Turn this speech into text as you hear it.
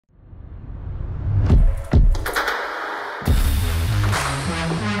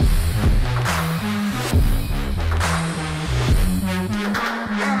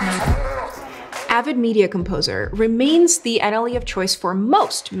Avid Media Composer remains the NLE of choice for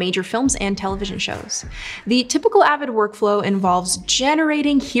most major films and television shows. The typical Avid workflow involves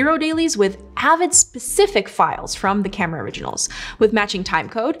generating hero dailies with Avid-specific files from the camera originals, with matching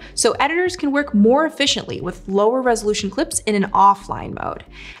timecode, so editors can work more efficiently with lower resolution clips in an offline mode.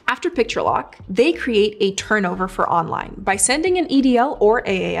 After picture lock, they create a turnover for online by sending an EDL or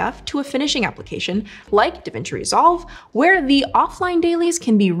AAF to a finishing application like DaVinci Resolve, where the offline dailies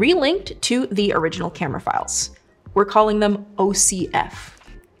can be relinked to the original camera files. We're calling them OCF.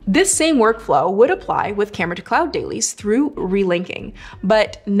 This same workflow would apply with camera-to-cloud dailies through relinking,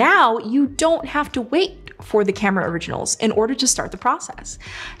 but now you don't have to wait for the camera originals in order to start the process.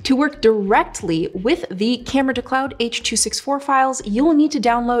 To work directly with the camera-to-cloud H.264 files, you'll need to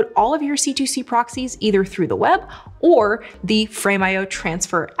download all of your C2C proxies either through the web or the Frame.io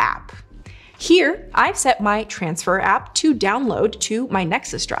transfer app. Here, I've set my transfer app to download to my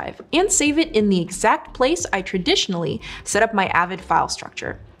Nexus drive and save it in the exact place I traditionally set up my Avid file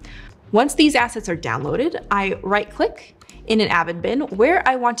structure. Once these assets are downloaded, I right-click in an Avid bin where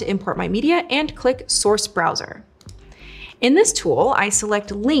I want to import my media and click Source Browser. In this tool, I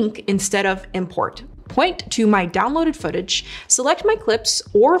select Link instead of Import. Point to my downloaded footage, select my clips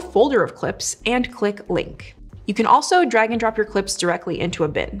or folder of clips, and click Link. You can also drag and drop your clips directly into a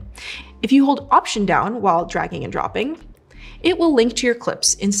bin. If you hold Option down while dragging and dropping, it will link to your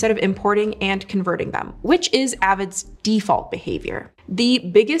clips instead of importing and converting them, which is Avid's default behavior. The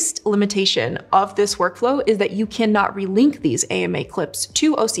biggest limitation of this workflow is that you cannot relink these AMA clips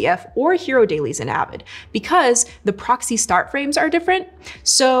to OCF or hero dailies in Avid because the proxy start frames are different.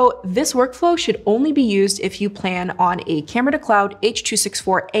 So this workflow should only be used if you plan on a camera-to-cloud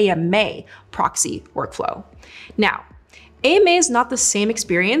H.264 AMA proxy workflow. Now, AMA is not the same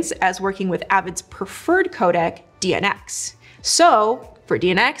experience as working with Avid's preferred codec, DNX. So for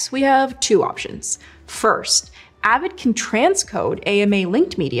DNX, we have two options. First, Avid can transcode AMA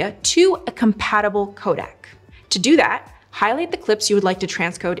linked media to a compatible codec. To do that, highlight the clips you would like to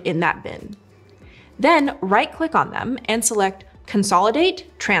transcode in that bin. Then right-click on them and select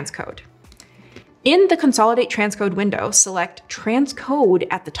Consolidate Transcode. In the Consolidate Transcode window, select Transcode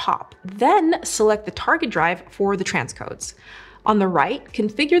at the top, then select the target drive for the transcodes. On the right,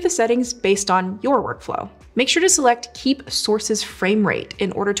 configure the settings based on your workflow. Make sure to select Keep Sources Frame Rate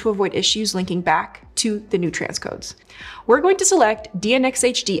in order to avoid issues linking back to the new transcodes. We're going to select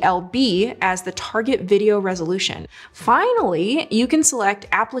DNxHD-LB as the target video resolution. Finally, you can select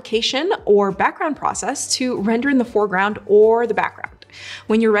Application or Background Process to render in the foreground or the background.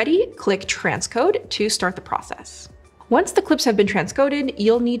 When you're ready, click Transcode to start the process. Once the clips have been transcoded,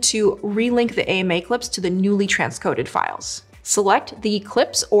 you'll need to relink the AMA clips to the newly transcoded files. Select the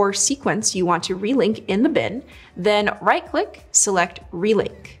clips or sequence you want to relink in the bin, then right-click, select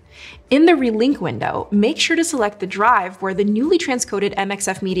Relink. In the Relink window, make sure to select the drive where the newly transcoded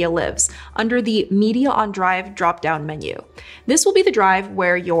MXF media lives under the Media on Drive drop-down menu. This will be the drive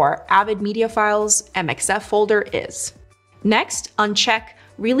where your Avid Media Files MXF folder is. Next, uncheck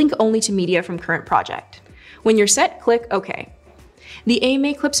Relink only to media from current project. When you're set, click OK. The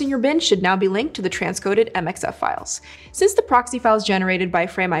AMA clips in your bin should now be linked to the transcoded MXF files. Since the proxy files generated by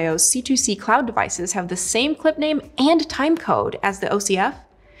Frame.io's C2C cloud devices have the same clip name and timecode as the OCF,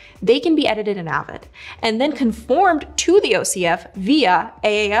 they can be edited in Avid, and then conformed to the OCF via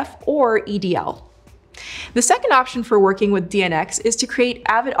AAF or EDL. The second option for working with DNX is to create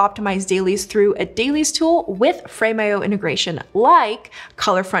Avid optimized dailies through a dailies tool with Frame.io integration like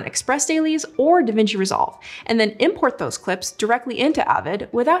ColorFront Express dailies or DaVinci Resolve, and then import those clips directly into Avid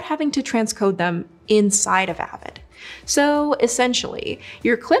without having to transcode them inside of Avid. So essentially,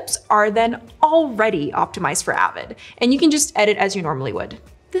 your clips are then already optimized for Avid, and you can just edit as you normally would.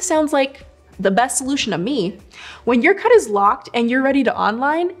 This sounds like the best solution to me. When your cut is locked and you're ready to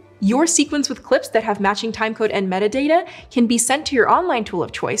online, your sequence with clips that have matching timecode and metadata can be sent to your online tool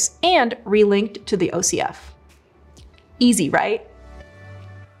of choice and relinked to the OCF. Easy, right?